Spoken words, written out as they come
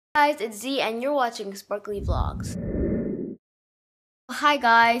Guys, it's Z and you're watching Sparkly Vlogs. Hi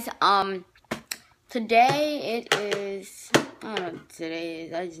guys, today it is, I don't know what today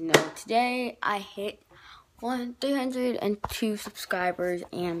is, I just know today I hit 302 subscribers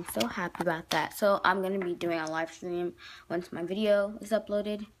and I'm so happy about that. So I'm going to be doing a live stream once my video is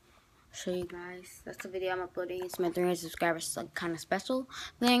uploaded. I'll show you guys. That's the video I'm uploading. It's my 300 subscribers. It's like kind of special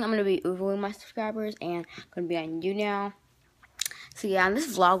thing. I'm going to be overwhelming my subscribers and I'm going to be on you now. So yeah, and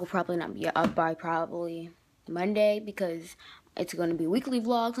this vlog will probably not be up by probably Monday because it's going to be weekly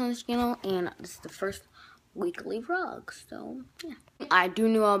vlogs on this channel and this is the first weekly vlog. So yeah, I do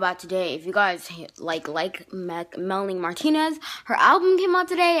know about today. If you guys like Melanie Martinez, her album came out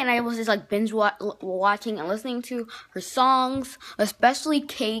today and I was just like binge watching and listening to her songs, especially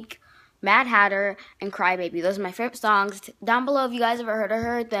Cake, Mad Hatter, and Cry Baby. Those are my favorite songs. Down below, if you guys ever heard of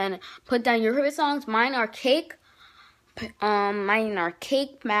her, then put down your favorite songs. Mine are Cake,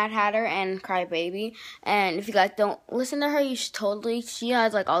 Mad Hatter, and Cry Baby. And if you guys don't listen to her, you should totally. She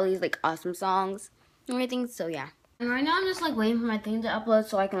has like all these like awesome songs and everything. So yeah. And right now I'm just like waiting for my thing to upload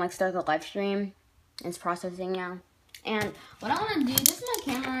so I can like start the live stream. It's processing now. And what I want to do, this is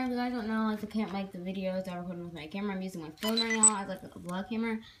my camera. If you guys don't know, like I can't make the videos I record with my camera. I'm using my phone right now as like a vlog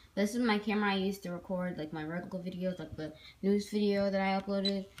camera. This is my camera I used to record like my regular videos, like the news video that I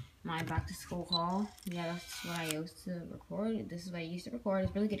uploaded. My back to school haul. Yeah, that's what I used to record. This is what I used to record. It's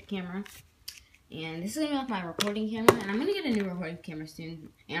a really good camera. And this is gonna be like my recording camera. And I'm gonna get a new recording camera soon.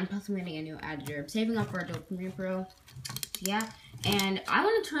 And I'm possibly gonna get a new editor. I'm saving up for Adobe Premiere Pro. Yeah. And I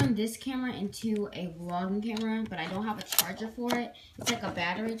want to turn this camera into a vlogging camera, but I don't have a charger for it. It's like a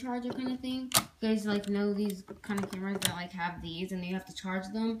battery charger kind of thing. You guys like know these kind of cameras that like have these and you have to charge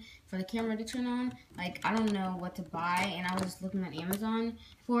them for the camera to turn on. Like I don't know what to buy and I was just looking on Amazon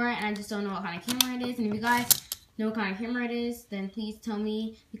for it and I just don't know what kind of camera it is. And if you guys know what kind of camera it is, then please tell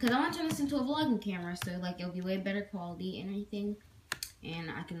me because I want to turn this into a vlogging camera so like it'll be way better quality and everything. And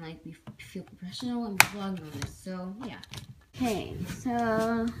I can like feel professional and be vlogging on this. So yeah. Okay, so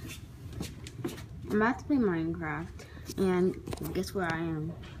I'm about to play Minecraft, and guess where I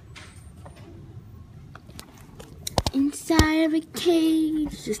am? Inside of a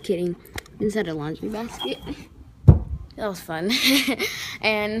cage. Just kidding. Inside a laundry basket. That was fun.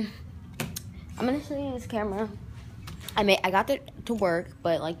 And I'm gonna show you this camera. I got it to work,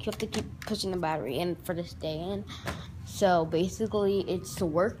 but like you have to keep pushing the battery in for this day in. So basically it's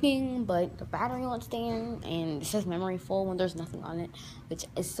working, but the battery won't stay in, and it says memory full when there's nothing on it, which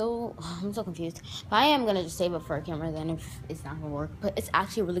is so, I'm so confused. But I am gonna just save it for a camera then if it's not gonna work. But it's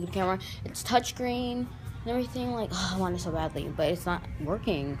actually a really good camera. It's touchscreen and everything. Like, I want it so badly, but it's not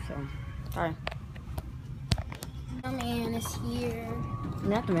working, so sorry. Mailman is here.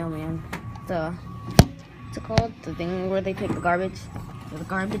 Not the mailman. What's it called? The thing where they take the garbage. The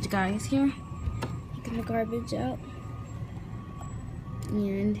garbage guy is here. Taking the garbage out.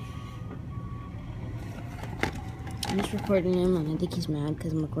 And I'm just recording him, and I think he's mad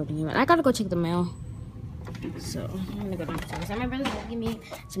because I'm recording him. And I gotta go check the mail. So I'm gonna go downstairs. And my brother's gonna give me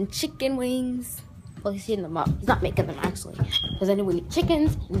some chicken wings. Well, he's heating them up. He's not making them actually, because I know we need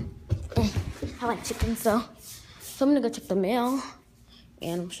chickens. And, I like chicken, so I'm gonna go check the mail,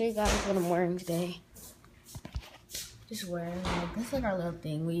 and I'll show you guys what I'm wearing today. Just wearing like this is like our little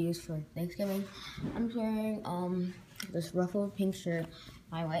thing we use for Thanksgiving. I'm wearing this ruffled pink shirt,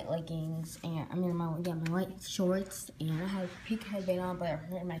 my white leggings, and my white shorts, and I have a pink headband on, but I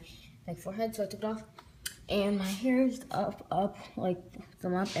hurt my forehead, so I took it off. And my hair is up, like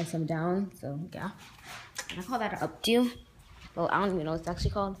some up and some down. So yeah, and I call that an updo. Well, I don't even know what it's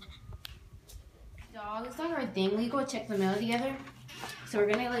actually called. Dog, it's not our thing. We go check the mail together. So we're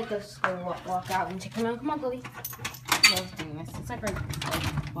gonna like just go walk out and check the mail. Come on, Goldie. I love doing this. It's like our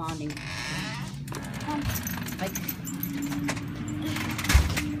like bonding. Like.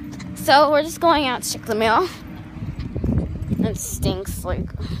 So we're just going out to check the mail. It stinks,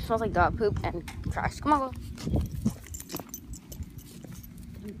 like smells like dog poop and trash. Come on, go.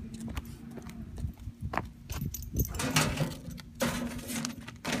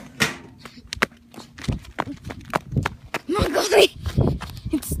 Come on, Goldie.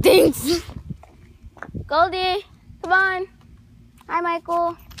 It stinks. Goldie, come on. Hi,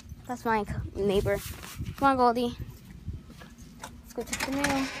 Michael. That's my neighbor. Come on, Goldie. Let's go check the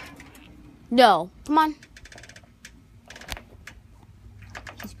mail. No, come on.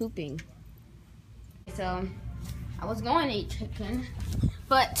 He's pooping. So, I was going to eat chicken,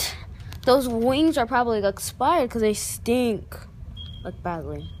 but those wings are probably expired because they stink, like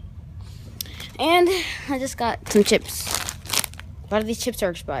badly. And I just got some chips. A lot of these chips are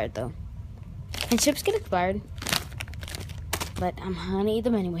expired though. And chips get expired. but I'm gonna eat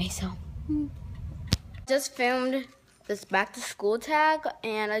them anyway, so. Just filmed this back to school tag,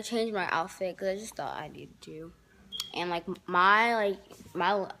 and I changed my outfit because I just thought I needed to. And like my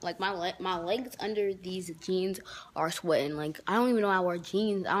legs under these jeans are sweating. Like I don't even know how I wear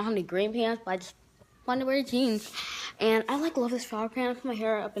jeans. I don't have any green pants, but I just want to wear jeans. And I like love this flower print. I put my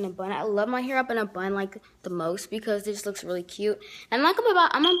hair up in a bun. I love my hair up in a bun like the most because it just looks really cute. And like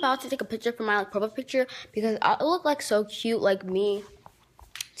I'm about to take a picture for my like profile picture because it look like so cute, like me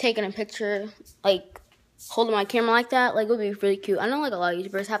taking a picture, like holding my camera like that. Like it would be really cute. I know like a lot of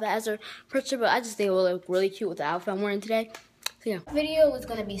YouTubers have that as their picture, but I just think it would look really cute with the outfit I'm wearing today. So yeah, the video was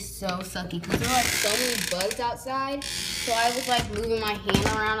gonna be so sucky because there were like so many bugs outside. So I was like moving my hand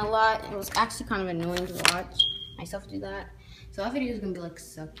around a lot. It was actually kind of annoying to watch myself do that. So that video is gonna be like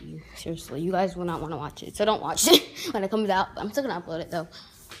sucky. Seriously, you guys will not want to watch it. So don't watch it when it comes out. I'm still gonna upload it though,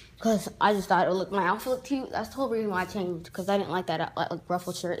 because I just thought it would look, my outfit looked cute. That's the whole reason why I changed, because I didn't like that like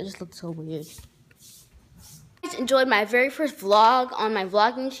ruffled shirt. It just looked so weird. Enjoyed my very first vlog on my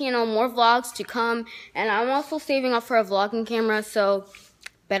vlogging channel. More vlogs to come, and I'm also saving up for a vlogging camera, so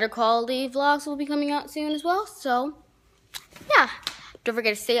better quality vlogs will be coming out soon as well. So yeah, don't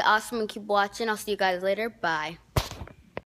forget to stay awesome and keep watching. I'll see you guys later. Bye.